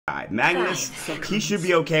Magnus, he should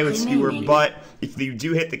be okay with Skewer, but if you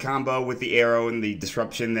do hit the combo with the arrow and the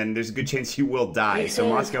disruption, then there's a good chance you will die. So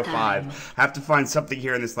Moscow 5 have to find something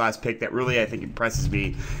here in this last pick that really, I think, impresses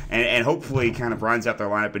me and hopefully kind of rounds out their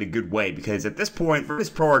lineup in a good way, because at this point,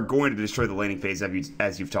 Virtus.Pro are going to destroy the laning phase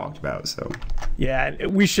as you've talked about. So yeah,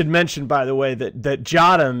 we should mention, by the way, that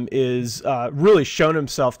Jotum is really shown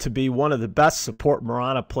himself to be one of the best support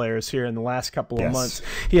Mirana players here in the last couple of months.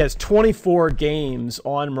 He has 24 games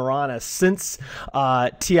on Mirana since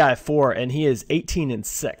TI4, and he is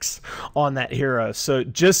 18-6 on that hero. So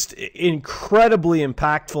just incredibly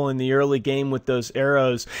impactful in the early game with those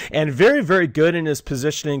arrows, and very, very good in his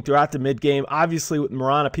positioning throughout the mid game. Obviously, with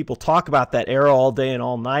Mirana, people talk about that arrow all day and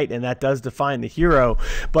all night, and that does define the hero.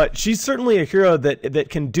 But she's certainly a hero that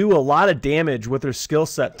can do a lot of damage with her skill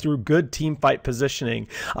set through good team fight positioning,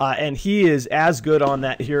 and he is as good on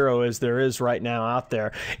that hero as there is right now out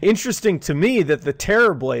there. Interesting to me that the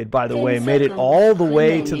Terror Blade, by the way, made it all the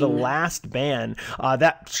way to the last ban.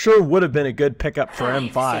 That sure would have been a good pickup for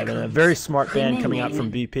M5, and a very smart ban coming out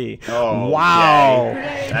from BP. Oh,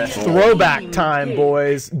 wow. Throwback time,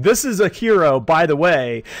 boys. This is a hero, by the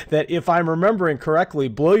way, that if I'm remembering correctly,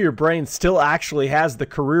 Blow Your Brain still actually has the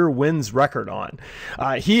career wins record on.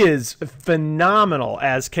 He is phenomenal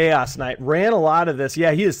as Chaos Knight. Ran a lot of this.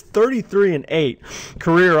 Yeah, he is 33-8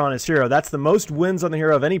 career on his hero. That's the most wins on the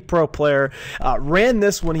hero of any pro player. Ran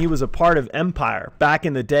this when he was a part of Empire back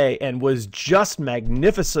in the day and was just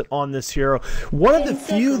magnificent on this hero. One of the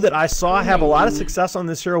few that I saw have a lot of success on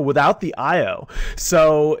this hero without the IO.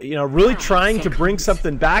 So, you know, really trying to bring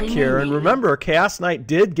something back here. And remember, Chaos Knight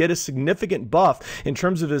did get a significant buff in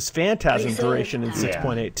terms of his Phantasm duration in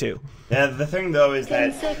 6.82. Yeah, the thing, though, is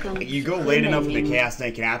that you go late enough and the Chaos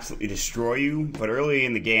Knight can absolutely destroy you, but early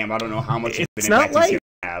in the game, I don't know how much it's not like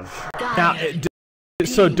have. Now,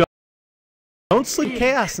 so don't sleep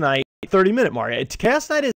Chaos Knight 30-minute mark. Chaos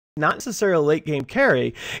Knight is not necessarily a late game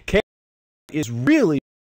carry. Chaos Knight is really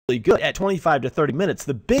good at 25 to 30 minutes.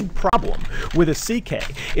 The big problem with a CK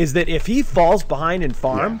is that if he falls behind in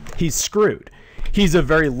farm, he's screwed. He's a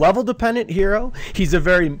very level-dependent hero. He's a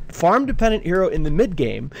very farm-dependent hero in the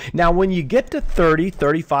mid-game. Now, when you get to 30,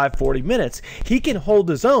 35, 40 minutes, he can hold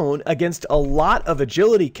his own against a lot of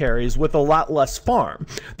agility carries with a lot less farm.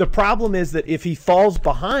 The problem is that if he falls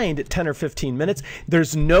behind at 10 or 15 minutes,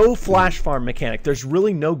 there's no flash farm mechanic. There's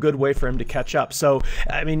really no good way for him to catch up. So,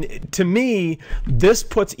 I mean, to me, this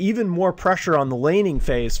puts even more pressure on the laning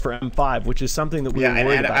phase for M5, which is something that we were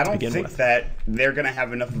worried about to begin with. I don't think that they're going to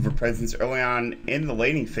have enough of a presence early on in the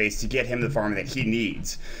laning phase to get him the farm that he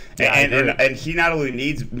needs. And he not only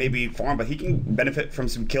needs maybe farm, but he can benefit from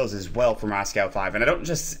some kills as well for Moscow 5. And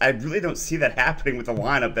I really don't see that happening with the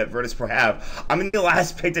lineup that Virtus.Pro have. I'm in the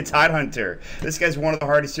last pick to Tidehunter. This guy's one of the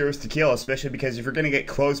hardest heroes to kill, especially because if you're going to get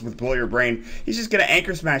close with Blow Your Brain, he's just going to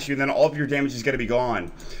anchor smash you, and then all of your damage is going to be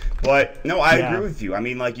gone. But no, I agree with you. I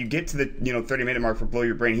mean, like, you get to the 30-minute mark for Blow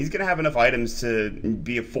Your Brain, he's going to have enough items to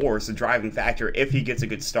be a force, a driving factor, if he gets a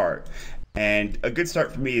good start. And a good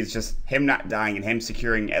start for me is just him not dying and him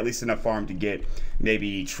securing at least enough farm to get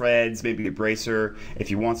maybe treads, maybe a bracer. If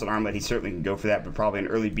he wants an armlet, he certainly can go for that, but probably an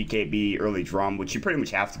early BKB, early drum, which you pretty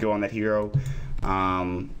much have to go on that hero.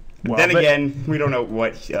 Again, we don't know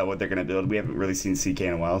what they're going to build. We haven't really seen CK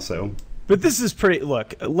in a while, so... But this is pretty.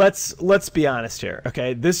 Look, let's be honest here,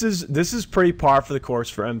 okay? This is pretty par for the course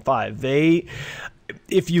for M5.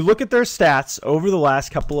 If you look at their stats over the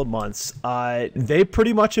last couple of months, they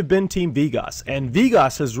pretty much have been Team Vegas. And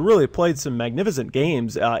Vegas has really played some magnificent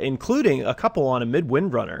games, including a couple on a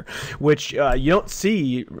mid-windrunner, which you don't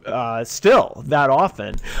see still that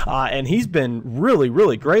often. And he's been really,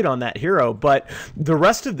 really great on that hero. But the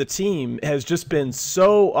rest of the team has just been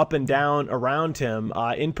so up and down around him.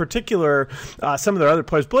 In particular, some of their other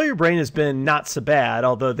players. Blow Your Brain has been not so bad,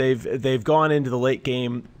 although they've gone into the late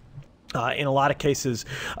game in a lot of cases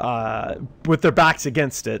with their backs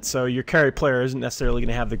against it, so your carry player isn't necessarily going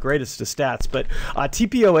to have the greatest of stats. But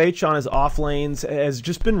TPOH on his off lanes has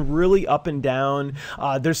just been really up and down.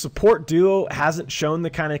 Their support duo hasn't shown the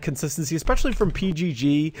kind of consistency, especially from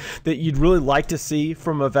PGG, that you'd really like to see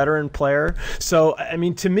from a veteran player. So, I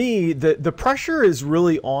mean, to me, the pressure is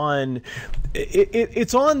really on.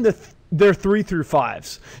 It's on their 3 through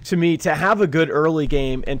 5s to me to have a good early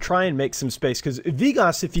game and try and make some space, because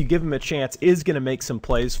Vegas, if you give him a chance, is going to make some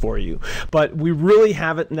plays for you. But we really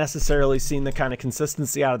haven't necessarily seen the kind of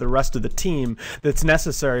consistency out of the rest of the team that's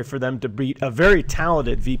necessary for them to beat a very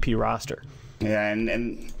talented VP roster. Yeah,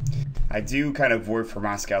 and I do kind of worry for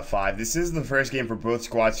Moscow 5. This is the first game for both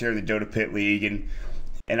squads here in the DotaPit League,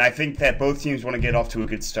 and I think that both teams want to get off to a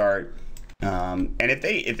good start. And if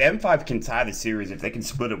M5 can tie the series, if they can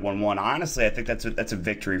split it 1-1, honestly, I think that's a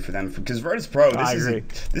victory for them. Because Virtus.Pro,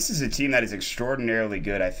 this is a team that is extraordinarily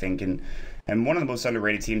good, I think, and one of the most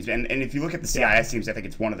underrated teams. And if you look at the CIS teams, I think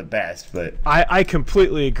it's one of the best. But I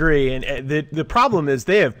completely agree. And the problem is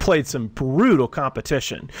they have played some brutal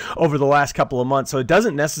competition over the last couple of months, so it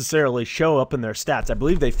doesn't necessarily show up in their stats. I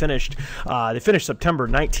believe they finished September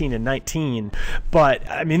 19-19. But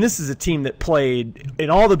I mean, this is a team that played in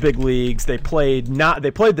all the big leagues. They played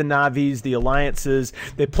the Navis, the Alliances.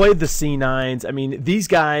 They played the C9s. I mean, these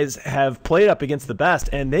guys have played up against the best,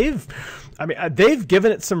 and they've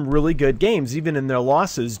given it some really good games, even in their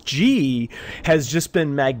losses. G has just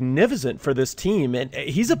been magnificent for this team, and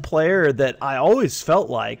he's a player that I always felt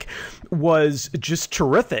like was just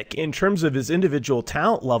terrific in terms of his individual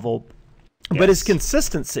talent level. But his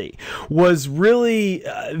consistency was really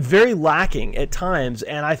very lacking at times,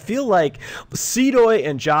 and I feel like Seedoy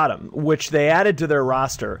and Jotum, which they added to their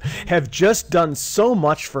roster, have just done so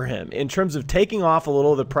much for him in terms of taking off a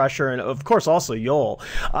little of the pressure, and of course also Yol.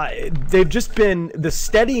 They've just been the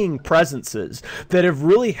steadying presences that have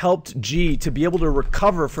really helped G to be able to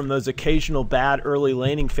recover from those occasional bad early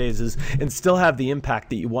laning phases and still have the impact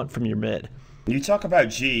that you want from your mid. You talk about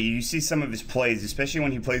G, you see some of his plays, especially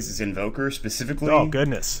when he plays as Invoker specifically. Oh,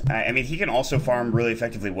 goodness. I mean, he can also farm really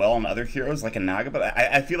effectively well on other heroes like a Naga, but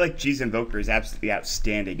I feel like G's Invoker is absolutely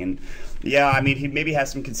outstanding. And yeah, I mean, he maybe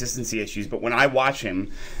has some consistency issues, but when I watch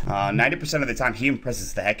him, 90% of the time he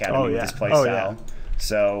impresses the heck out of me with his play style. Yeah.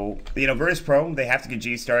 So, Virtus.Pro, they have to get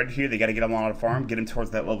G started here. They got to get him on a farm, get him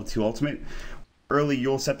towards that level 2 ultimate. Early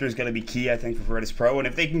Yule Scepter is going to be key, I think, for Virtus.Pro. And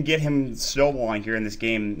if they can get him snowballing here in this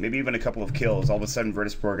game, maybe even a couple of kills, all of a sudden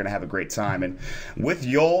Virtus.Pro are going to have a great time. And with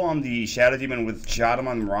Yule on the Shadow Demon, with Jotum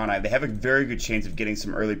on Mirana, they have a very good chance of getting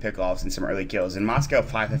some early pickoffs and some early kills. And Moscow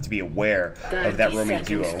 5 have to be aware of that roaming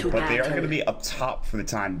duo. But they are going to be up top for the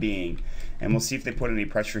time being. And we'll see if they put any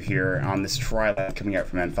pressure here on this tri-lane coming out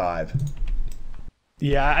from N5.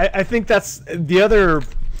 Yeah, I think that's the other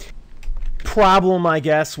problem, I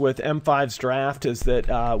guess, with M5's draft is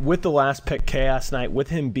that with the last pick, Chaos Knight, with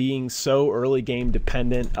him being so early game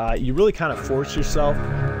dependent, you really kind of force yourself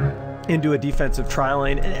into a defensive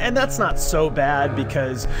tri-lane, and that's not so bad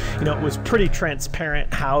because it was pretty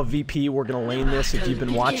transparent how VP were going to lane this. If you've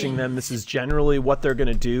been watching them, this is generally what they're going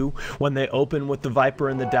to do when they open with the Viper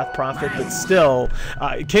and the Death Prophet. But still,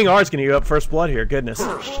 King R is going to go up first blood here. Goodness.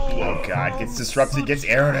 Oh god, gets disrupted, gets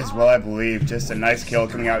arrowed as well, I believe. Just a nice kill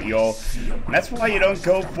coming out, Yol. And that's why you don't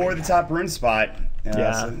go for the top rune spot.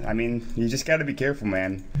 Yeah. So, I mean, you just got to be careful,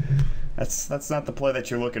 man. That's not the play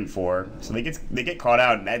that you're looking for. So they get caught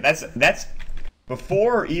out. That's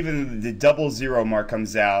before even the 0-0 mark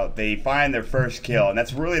comes out. They find their first kill, and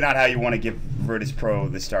that's really not how you want to give Virtus.Pro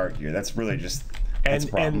the start here. That's really just that's a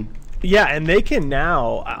problem. Yeah, and they can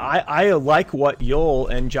now, I like what Yol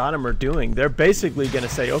and Jotum are doing. They're basically going to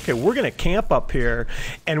say, okay, we're going to camp up here,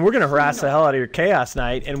 and we're going to harass the hell out of your Chaos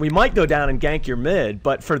Knight, and we might go down and gank your mid.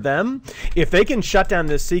 But for them, if they can shut down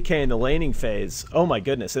this CK in the laning phase, oh my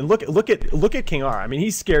goodness. And look at King R. I mean,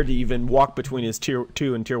 he's scared to even walk between his tier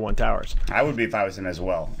 2 and tier 1 towers. I would be if I was him as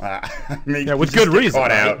well. I mean, yeah, with good reason.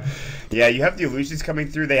 Right? Yeah, you have the illusions coming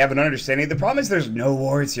through. They have an understanding. The problem is there's no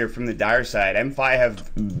wards here from the dire side. M5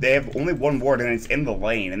 have only one ward, and it's in the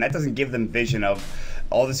lane, and that doesn't give them vision of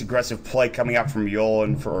all this aggressive play coming out from Yol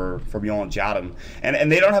and from Yol and Jotum. And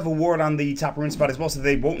they don't have a ward on the top rune spot as well, so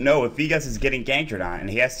they won't know if Vegas is getting ganked or not, and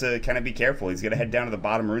he has to kind of be careful. He's going to head down to the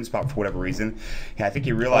bottom rune spot for whatever reason. Yeah, I think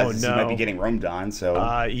he realizes he might be getting roamed on.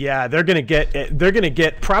 So yeah, they're going to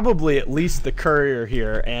get probably at least the courier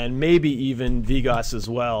here, and maybe even Vegas as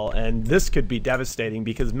well. And this could be devastating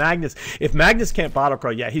because if Magnus can't bottle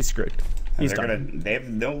crawl, yeah, he's screwed. They have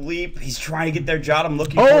no leap. He's trying to get their Jotum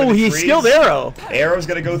looking for the he skilled arrow. Arrow's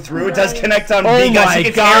going to go through. It does connect on Vegas. My he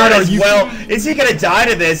gets God, as well. Is he going to die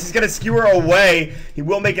to this? He's going to skewer away. He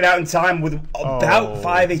will make it out in time with about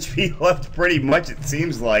 5 HP left, pretty much, it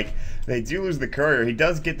seems like. They do lose the courier. He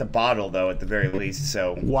does get the bottle, though, at the very least.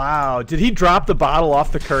 So wow. Did he drop the bottle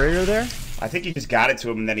off the courier there? I think he just got it to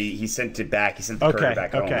him, and then he sent it back. He sent the courier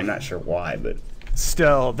back home. I'm not sure why, but...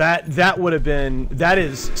 Still, that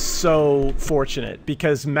is so fortunate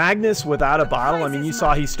because Magnus without a bottle, I mean, you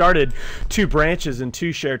saw he started 2 branches and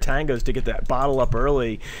 2 shared tangos to get that bottle up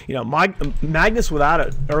early. Magnus without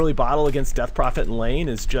an early bottle against Death Prophet and lane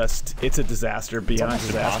is it's a disaster beyond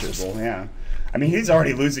disasters. Impossible, yeah. I mean, he's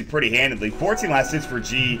already losing pretty handedly. 14 last hits for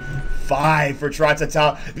G, 5 for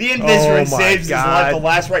Trotata. The Invis saves his life. The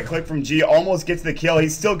last right click from G almost gets the kill.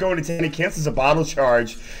 He's still going to 10. He cancels a bottle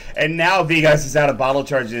charge. And now Vegas is out of bottle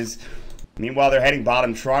charges. Meanwhile, they're heading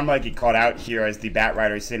bottom. Tron might get caught out here as the Bat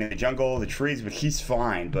Rider is sitting in the jungle, the trees, but he's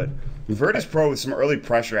fine. But Virtus.Pro with some early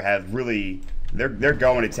pressure have really... They're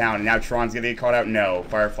going to town, and now Tron's going to get caught out? No.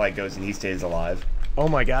 Firefly goes and he stays alive. Oh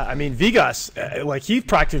my god! I mean, Vegas, like he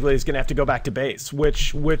practically is going to have to go back to base,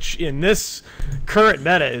 which in this current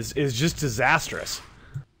meta is just disastrous.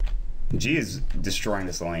 G is destroying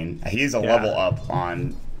this lane. He's a level up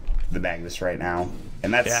on the Magnus right now,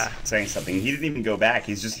 and that's saying something. He didn't even go back.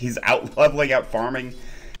 He's out leveling, out farming.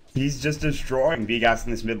 He's just destroying Vegas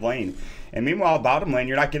in this mid lane. And meanwhile, bottom lane,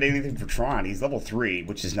 you're not getting anything for Tron. He's level 3,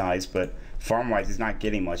 which is nice, but farm-wise, he's not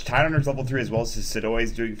getting much. Tidehunter's level 3 as well, so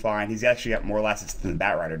Sidoi doing fine. He's actually got more assets than the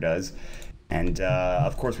Bat Rider does. And,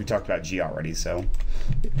 of course, we talked about G already, so...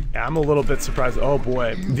 Yeah, I'm a little bit surprised. Oh,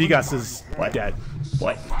 boy. Vegas is dead.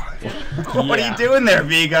 What? What are you doing there,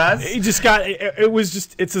 Vegas? He just got...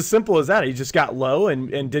 It's as simple as that. He just got low and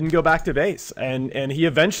didn't go back to base. And he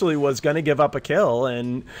eventually was going to give up a kill,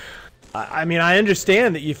 and... I mean, I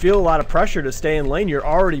understand that you feel a lot of pressure to stay in lane. You're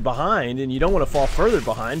already behind, and you don't want to fall further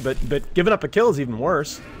behind, but giving up a kill is even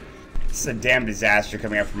worse. It's a damn disaster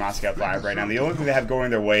coming out from Moscow 5 right now. The only thing they have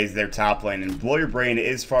going their way is their top lane, and Blow Your Brain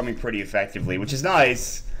is farming pretty effectively, which is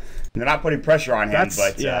nice. They're not putting pressure on him,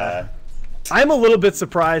 but... I'm a little bit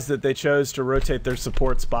surprised that they chose to rotate their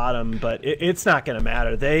supports bottom, but it's not going to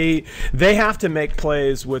matter. They have to make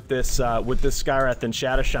plays with this Skywrath and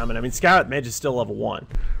Shadow Shaman. I mean, Skywrath Mage is still level 1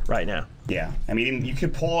 right now. Yeah, I mean, you can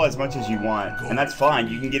pull as much as you want, and that's fine.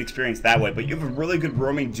 You can get experience that way, but you have a really good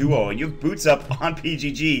roaming duo, and you have Boots up on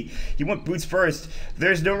PGG. You want Boots first.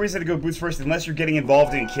 There's no reason to go Boots first unless you're getting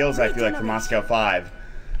involved in kills, I feel like, for Moscow 5.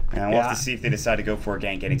 And we'll have to see if they decide to go for a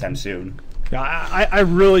gank anytime soon. I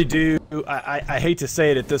really do. I hate to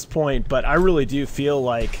say it at this point, but I really do feel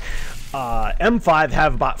like M5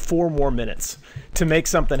 have about 4 more minutes to make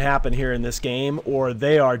something happen here in this game, or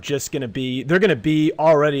they are just going to be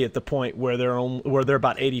already at the point where they're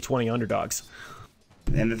about 80-20 underdogs.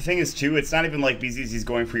 And the thing is, too, it's not even like BZZ's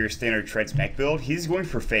going for your standard Treads mech build. He's going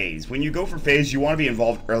for phase. When you go for phase, you want to be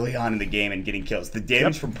involved early on in the game and getting kills. The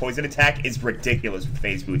damage from poison attack is ridiculous with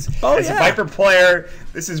phase boots. As a Viper player,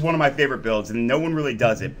 this is one of my favorite builds, and no one really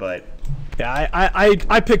does it, but... Yeah,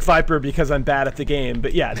 I pick Viper because I'm bad at the game,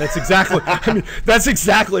 but yeah, that's exactly I mean, that's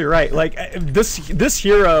exactly right. Like this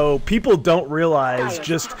hero, people don't realize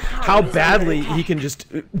just how badly he can just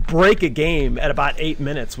break a game at about 8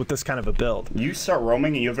 minutes with this kind of a build. You start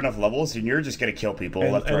roaming and you have enough levels, and you're just gonna kill people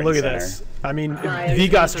left, right, look and at this. I mean,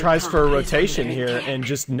 Vegas tries for a rotation here, and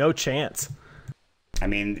just no chance. I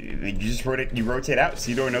mean, you just rotate out.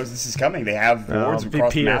 Sidor knows this is coming. They have wards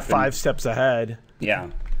across the VP are map. 5 steps ahead. Yeah.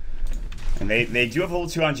 And they do have level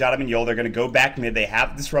 2 on Jadam and Yol. They're going to go back mid. They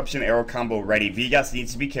have Disruption Arrow combo ready. Vegas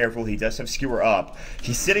needs to be careful. He does have Skewer up.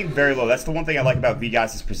 He's sitting very low. That's the one thing I like about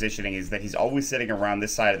Vegas' positioning, is that he's always sitting around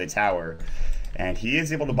this side of the tower. And he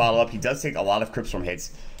is able to bottle up. He does take a lot of Cryptstorm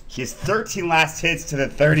hits. He has 13 last hits to the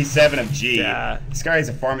 37 of G. Yeah. This guy is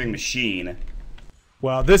a farming machine.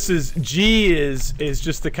 Well, G is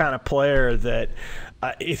just the kind of player that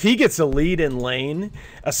if he gets a lead in lane,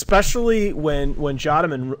 especially when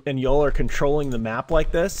Jadam and Yol are controlling the map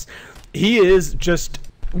like this, he is just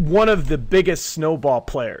one of the biggest snowball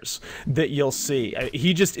players that you'll see.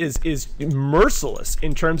 He just is merciless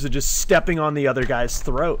in terms of just stepping on the other guy's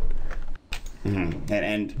throat.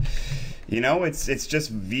 And you know, it's just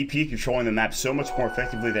VP controlling the map so much more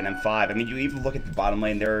effectively than M5. I mean, you even look at the bottom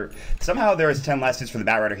lane. Somehow there is 10 last hits for the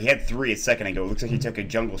Bat Rider. He had 3 a second ago. It looks like he took a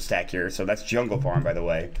jungle stack here, so that's jungle farm, by the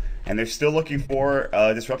way. And they're still looking for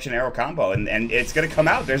a Disruption Arrow combo, and it's going to come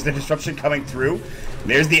out. There's the Disruption coming through.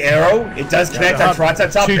 There's the arrow. It does connect on Tron's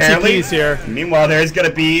up top, barely. Here. Meanwhile, there's going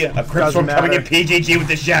to be a Cryptstorm coming in PGG with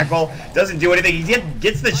the Shackle. Doesn't do anything. He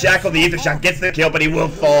gets the Shackle, the Ether Shot, gets the kill, but he will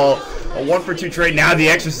fall. A 1-for-2 trade. Now the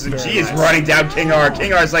Exorcism G is running down King R.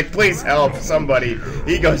 King R is like, please help somebody.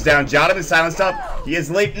 He goes down. Jadam is silenced up. He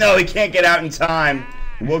is late. No, he can't get out in time.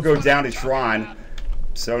 We'll go down to Tron.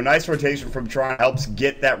 So nice rotation from Tron. Helps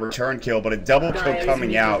get that return kill, but a double kill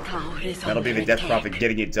coming out. That'll be the Death Prophet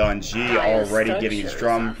getting it done. G already getting his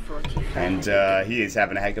drum. And he is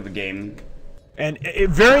having a heck of a game. And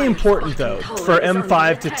very important, though, for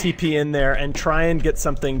M5 to TP in there and try and get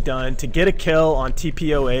something done to get a kill on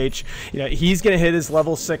TPOH. You know, he's going to hit his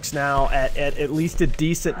level 6 now at least a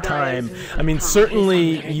decent time. I mean,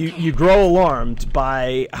 certainly you grow alarmed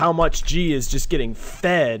by how much G is just getting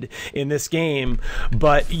fed in this game,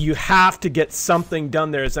 but you have to get something done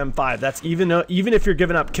there as M5. That's even if you're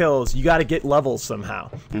giving up kills, you got to get levels somehow.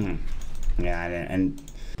 Yeah,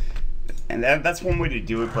 and that's one way to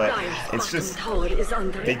do it, but it's just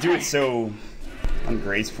they do it so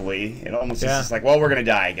ungracefully. It almost is just like, well, we're going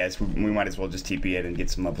to die, I guess. We might as well just TP it and get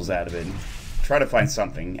some levels out of it. Try to find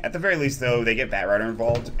something. At the very least, though, they get Batrider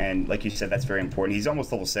involved, and like you said, that's very important. He's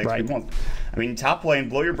almost level 6. Right. I mean, top lane,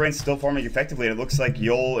 Blow Your Brain's still farming effectively, and it looks like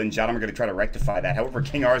Yol and Jadam are going to try to rectify that. However,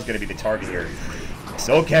 King R is going to be the target here.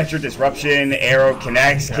 Soul Catcher, Disruption, Arrow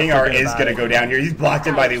connects. King R is going to go down here. He's blocked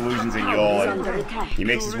in by the illusions in Yol, and he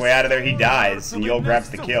makes his way out of there. He dies, and Yol grabs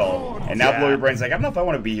the kill. And now Blow Your Brain's like, I don't know if I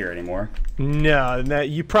want to be here anymore. No,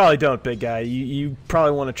 you probably don't, big guy. You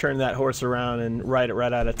probably want to turn that horse around and ride it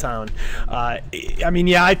right out of town. I mean,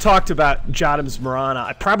 yeah, I talked about Jadam's Mirana.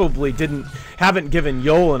 I probably haven't given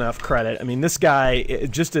Yol enough credit. I mean, this guy,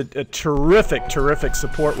 just a terrific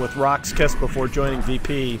support with Rock's Kiss before joining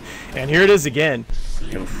VP. And here it is again.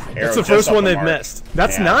 It's the first one they've missed.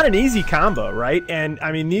 That's not an easy combo, right? And,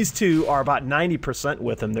 I mean, these two are about 90%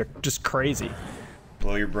 with him. They're just crazy.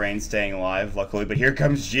 Blow Your Brain staying alive, luckily. But here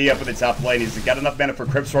comes G up in the top lane. He's got enough mana for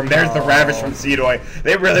Crypt Swarm. There's the Ravage from Seedoy.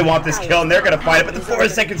 They really want this kill, and they're going to fight it. But the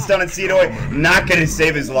 4-second stun on Seedoy, not going to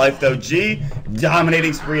save his life, though. G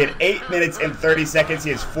dominating spree at 8 minutes and 30 seconds. He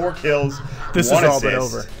has 4 kills, This is all but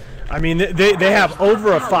over. I mean, they have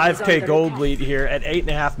over a 5K gold lead here at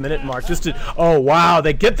 8.5 minute mark. Oh, wow.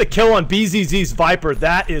 They get the kill on BZZ's Viper.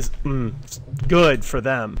 That is good for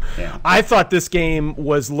them. Yeah. I thought this game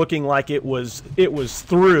was looking like it was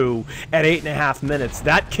through at 8.5 minutes.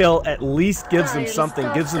 That kill at least gives them something,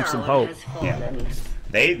 gives them some hope. Yeah.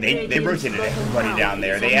 They rotated everybody down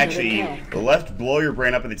there. They actually left Blow Your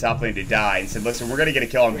Brain up in the top lane to die and said, listen, we're gonna get a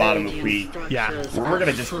kill on bottom if we're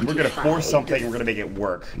gonna force something, we're gonna make it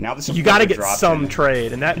work. Now this you gotta get some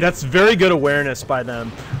trade, and that's very good awareness by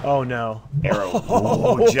them. Oh no.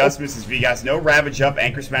 Arrow just misses Vegas. No Ravage up,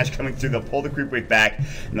 Anchor Smash coming through. They'll pull the creep wave back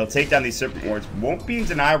and they'll take down these Serpent Wards. Won't be in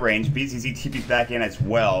deny range. BZZ TP's back in as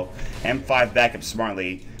well. M5 back up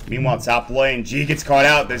smartly. Meanwhile, top lane, G gets caught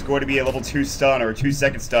out. There's going to be a level 2 stun or a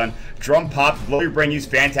 2-second stun. Drum pops, Blow Your Brain use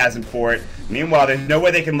Phantasm for it. Meanwhile, there's no way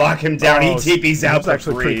they can lock him down. He TP's out for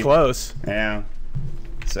actually free. Pretty close. Yeah.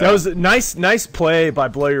 So. That was a nice play by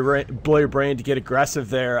Blow Your Brain to get aggressive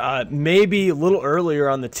there. Maybe a little earlier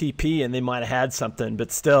on the TP, and they might have had something.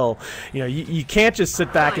 But still, you can't just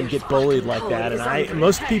sit back and get bullied like that. And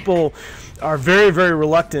most people are very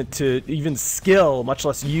reluctant to even skill, much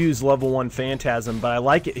less use level 1 Phantasm. But I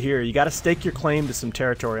like it here. You got to stake your claim to some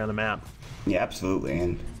territory on the map. Yeah, absolutely.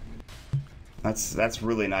 And that's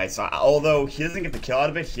really nice. Although he doesn't get the kill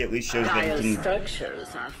out of it, he at least shows that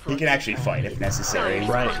he can actually fight if necessary.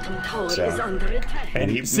 Right. So,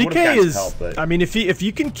 and he CK is. Help, but. I mean, if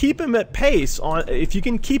you can keep him at pace if you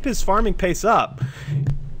can keep his farming pace up.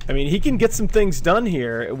 I mean, he can get some things done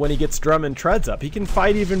here when he gets Drum and Treads up. He can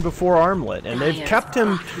fight even before Armlet, and they've kept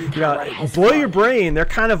him. Blow Your Brain. They're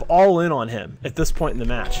kind of all in on him at this point in the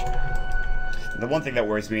match. The one thing that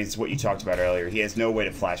worries me is what you talked about earlier. He has no way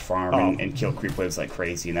to flash farm and kill creep waves like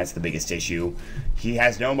crazy, and that's the biggest issue. He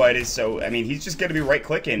has no midas, so, I mean, he's just going to be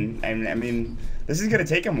right-clicking, and, I mean, this is going to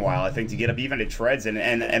take him a while, I think, to get up even to treads, and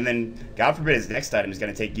then, God forbid, his next item is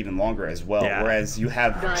going to take even longer as well, whereas you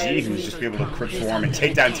have G who's just be able to crypt swarm and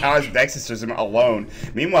take down towers with exorcism alone.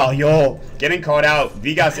 Meanwhile, Yol getting caught out.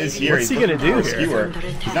 Vegas is here. What's he going to do here? Skewer.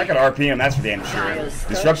 He's not going to RP him, that's for damn sure.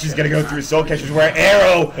 Disruption's going to go through Soul Catcher's where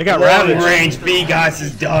Arrow, they got long range, Vegas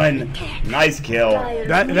is done. Nice kill.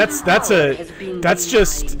 That's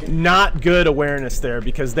just not good awareness there,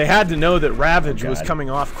 because they had to know that Ravage was coming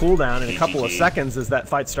off cooldown in a couple of seconds as that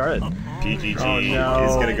fight started. PGG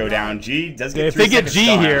is going to go down. G does get if they get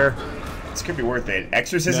G here. This could be worth it.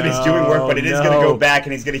 Exorcism is doing work, but it is going to go back,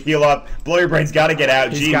 and he's going to heal up. Blow Your Brain's got to get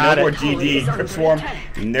out. G, no more GD. Crypt Swarm.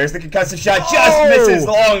 And there's the concussive shot. Just misses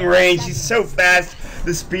long range. He's so fast.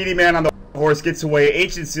 The speedy man on the horse gets away.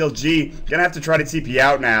 Ancient Seal G gonna have to try to TP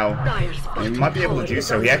out now. And he might be able to do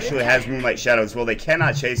so. He actually has Moonlight Shadow as well. They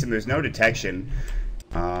cannot chase him. There's no detection.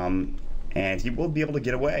 And he will be able to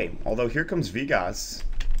get away. Although here comes Vegas.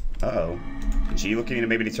 Uh-oh. G looking to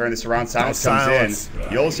maybe to turn this around. Silence comes in.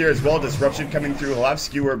 Yol's here as well. Disruption coming through. He'll have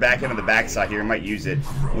Skewer back into the backside here. He might use it.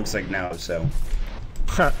 Looks like no, so.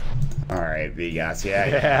 Alright, Vegas.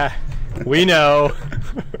 Yeah, we know.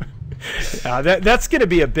 That's going to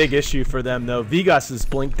be a big issue for them, though. Vegas's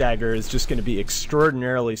Blink Dagger is just going to be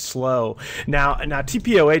extraordinarily slow. Now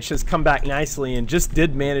TPOH has come back nicely and just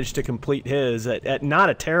did manage to complete his at not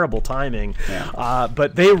a terrible timing. Yeah.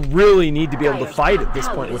 But they really need to be able to fight at this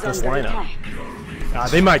point with this lineup.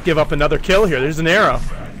 They might give up another kill here. There's an arrow.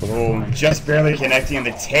 Oh, just barely connecting on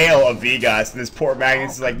the tail of Vegas, and this poor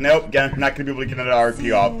Magnus is like, nope, I'm not going to be able to get another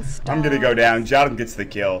RP off. I'm going to go down. Jotum gets the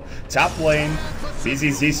kill. Top lane,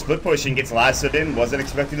 BZZ split pushing, gets lassoed in, wasn't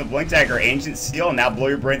expecting the Blink Dagger. Ancient Steel, now Blow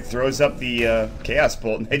Your Brain throws up the Chaos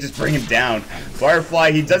Bolt, and they just bring him down.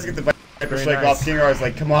 Firefly, he does get the Viper Strike off. King R is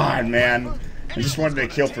like, come on, man. I just wanted to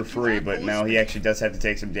kill for free, but no, he actually does have to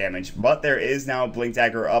take some damage. But there is now a Blink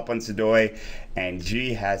Dagger up on Sidoi, and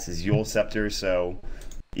G has his Yule Scepter, so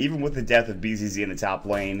even with the death of BZZ in the top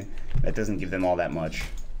lane, that doesn't give them all that much.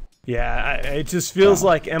 Yeah, it just feels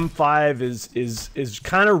like M5 is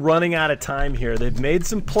kind of running out of time here. They've made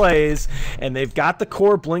some plays, and they've got the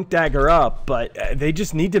core Blink Dagger up, but they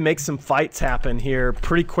just need to make some fights happen here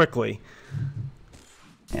pretty quickly.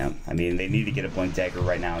 Yeah, I mean, they need to get a Blink Dagger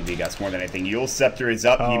right now in Vegas more than anything. Yule Scepter is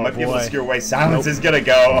up. He might be able to scare away. Silence is going to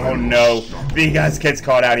go. Oh, no. Vegas gets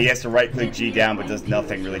caught out. He has to right-click G down, but does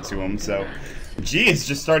nothing really to him. So G is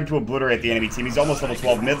just starting to obliterate the enemy team. He's almost level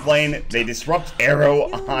 12 mid lane. They disrupt Arrow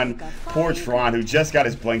on poor Tron, who just got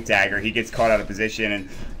his Blink Dagger. He gets caught out of position, and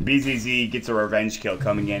BZZ gets a revenge kill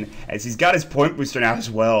coming in, as he's got his point booster now as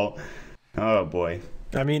well. Oh, boy.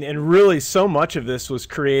 I mean, and really so much of this was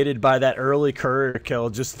created by that early courier kill,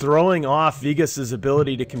 just throwing off Vegas'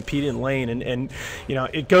 ability to compete in lane. And you know,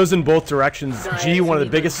 it goes in both directions. G, one of the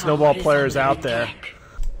biggest snowball players out there.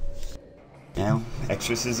 Now,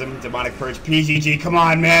 Exorcism, Demonic Purge, PGG, come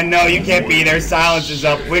on, man. No, you can't be there. Silence is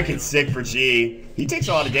up. Wicked sick for G. He takes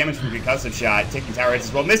a lot of damage from concussive shot, taking tower hits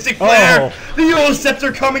as well. Mystic Flare! The Yule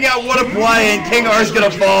Scepter coming out. What a play. And King R's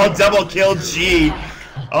going to fall. Double kill G.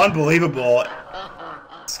 Unbelievable.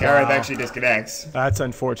 Skywrath actually disconnects. That's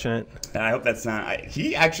unfortunate. I hope that's not...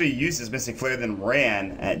 He actually used his Mystic Flare, then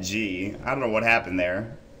ran at G. I don't know what happened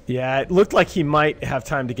there. Yeah, it looked like he might have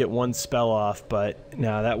time to get one spell off, but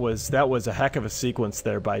no, that was a heck of a sequence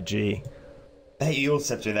there by G. That Yule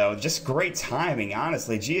Scepter, though, just great timing,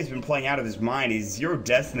 honestly. G has been playing out of his mind. He's 0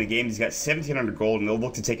 deaths in the game. He's got 1,700 gold, and they'll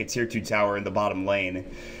look to take a tier 2 tower in the bottom lane.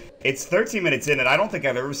 It's 13 minutes in, and I don't think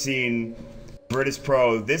I've ever seen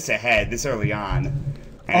Virtus.Pro this ahead, this early on.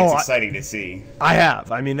 And it's exciting to see. I have.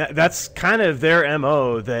 I mean, that's kind of their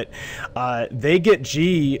MO, that they get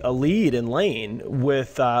G a lead in lane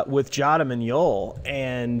with Jotum and Yul,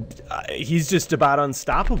 and he's just about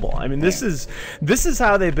unstoppable. I mean, this is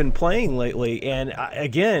how they've been playing lately. And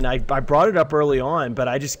again, I brought it up early on, but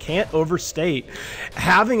I just can't overstate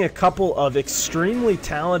having a couple of extremely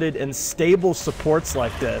talented and stable supports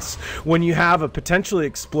like this. When you have a potentially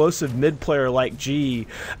explosive mid player like G,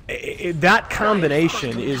 that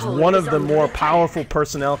combination is one of the more powerful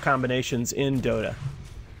personnel combinations in Dota.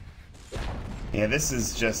 Yeah, this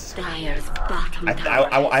is just...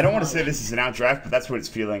 I don't want to say this is an outdraft, but that's what it's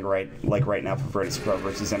feeling like right now for Virtus.Pro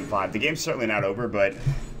versus M5. The game's certainly not over, but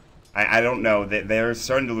I don't know. They're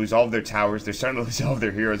starting to lose all of their towers. They're starting to lose all of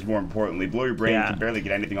their heroes, more importantly. Blow Your Brain can barely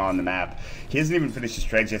get anything on the map. He hasn't even finished his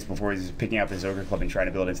treads yet before he's picking up his Ogre Club and trying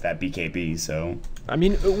to build into that BKB, so... I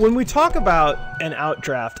mean, when we talk about an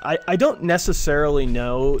outdraft, I don't necessarily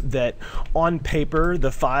know that on paper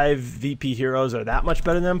the 5 VP heroes are that much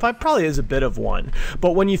better than M5. Probably is a bit of one.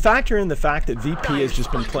 But when you factor in the fact that VP has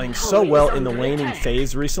just been playing so well in the laning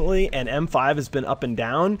phase recently, and M5 has been up and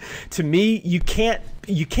down, to me, you can't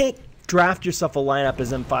draft yourself a lineup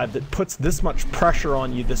as M5 that puts this much pressure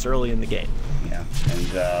on you this early in the game. Yeah, and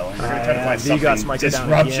we're going to try to find something.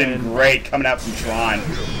 Disruption, great, coming out from Tron.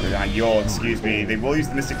 Or on Yul, excuse me. They will use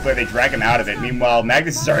the Mystic Flare, they drag him out of it. Meanwhile,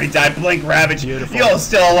 Magnus has already died. Blink, Ravage. Yul's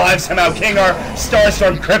still alive somehow. King R,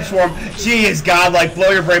 Starstorm, Crypt Swarm. G is godlike.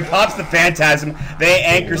 Blow Your Brain, pops the Phantasm. They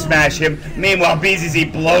anchor smash him. Meanwhile,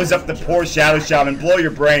 BZZ blows up the poor Shadow Shaman. Blow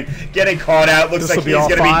Your Brain, getting caught out. Looks like he's going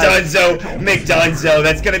to be Dunzo, McDunzo.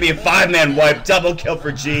 That's going to be a 5-man wipe. Double kill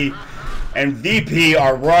for G. And VP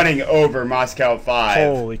are running over Moscow 5.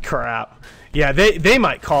 Holy crap. Yeah, they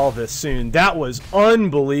might call this soon. That was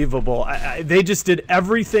unbelievable. They just did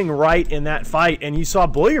everything right in that fight. And you saw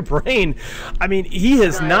Blow Your Brain. I mean, he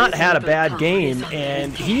has not had a bad game.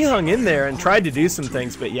 And he hung in there and tried to do some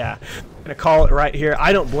things. But yeah, I'm going to call it right here.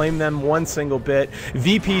 I don't blame them one single bit.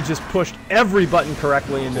 VP just pushed every button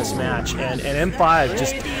correctly in this match. And M5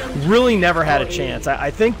 just really never had a chance.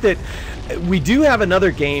 I think that we do have another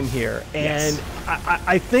game here, and yes.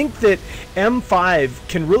 I think that M5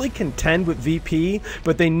 can really contend with VP,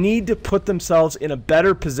 but they need to put themselves in a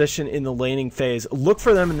better position in the laning phase. Look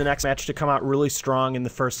for them in the next match to come out really strong in the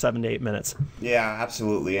first 7 to 8 minutes. Yeah,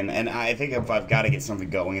 absolutely, and I think if I've got to get something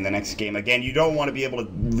going in the next game, again, you don't want to be able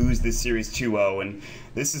to lose this series 2-0, and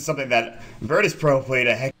this is something that Virtus.Pro played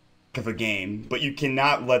a heck of a game, but you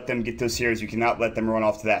cannot let them get those series. You cannot let them run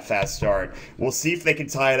off to that fast start. We'll see if they can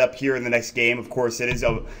tie it up here in the next game. Of course, it is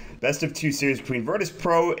a best-of-2 series between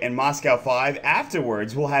Virtus.Pro and Moscow 5.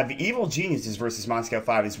 Afterwards, we'll have Evil Geniuses versus Moscow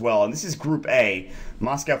 5 as well, and this is Group A.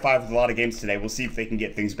 Moscow 5 with a lot of games today. We'll see if they can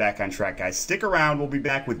get things back on track, guys. Stick around. We'll be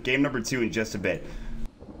back with game number 2 in just a bit.